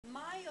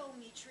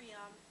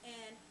endometrium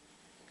and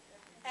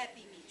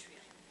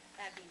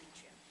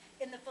epimetrium.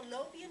 In the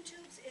fallopian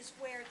tubes is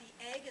where the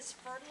egg is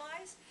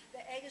fertilized.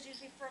 The egg is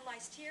usually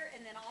fertilized here,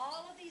 and then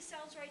all of these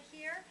cells right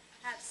here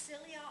have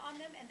cilia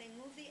on them, and they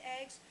move the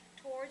eggs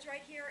towards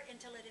right here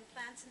until it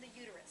implants in the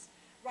uterus.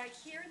 Right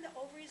here in the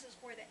ovaries is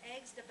where the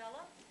eggs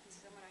develop. This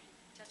is, I'm going to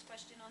test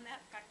question on that,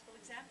 practical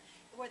exam.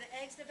 Where the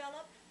eggs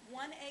develop,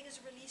 one egg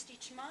is released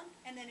each month,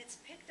 and then it's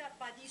picked up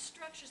by these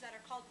structures that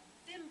are called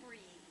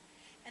fimbriae.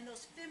 And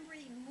those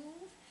fimbriae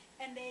move,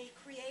 and they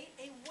create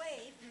a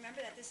wave.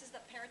 Remember that this is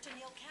the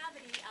peritoneal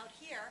cavity out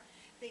here.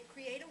 They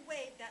create a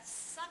wave that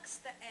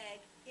sucks the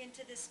egg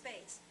into this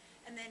space.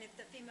 And then if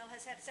the female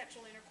has had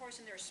sexual intercourse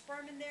and there's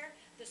sperm in there,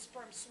 the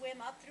sperm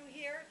swim up through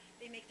here.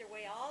 They make their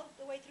way all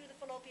the way through the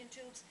fallopian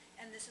tubes,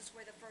 and this is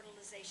where the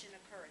fertilization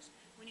occurs.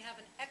 When you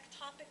have an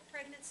ectopic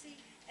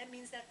pregnancy, it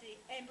means that the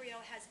embryo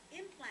has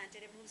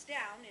implanted. It moves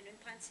down and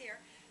implants here.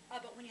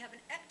 But when you have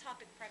an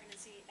ectopic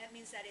pregnancy, it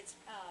means that it's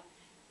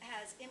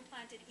has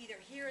implanted either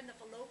here in the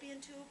fallopian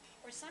tube,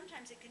 or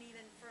sometimes it can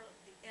even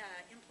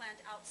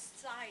implant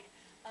outside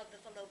of the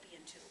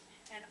fallopian tube.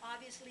 And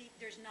obviously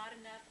there's not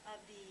enough of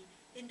the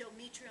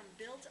endometrium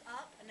built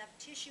up, enough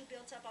tissue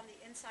built up on the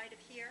inside of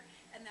here,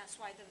 and that's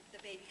why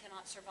the baby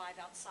cannot survive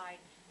outside.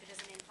 It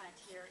doesn't implant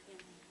here in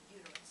the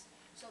uterus.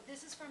 So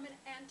this is from an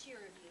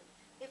anterior view.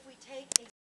 If we take a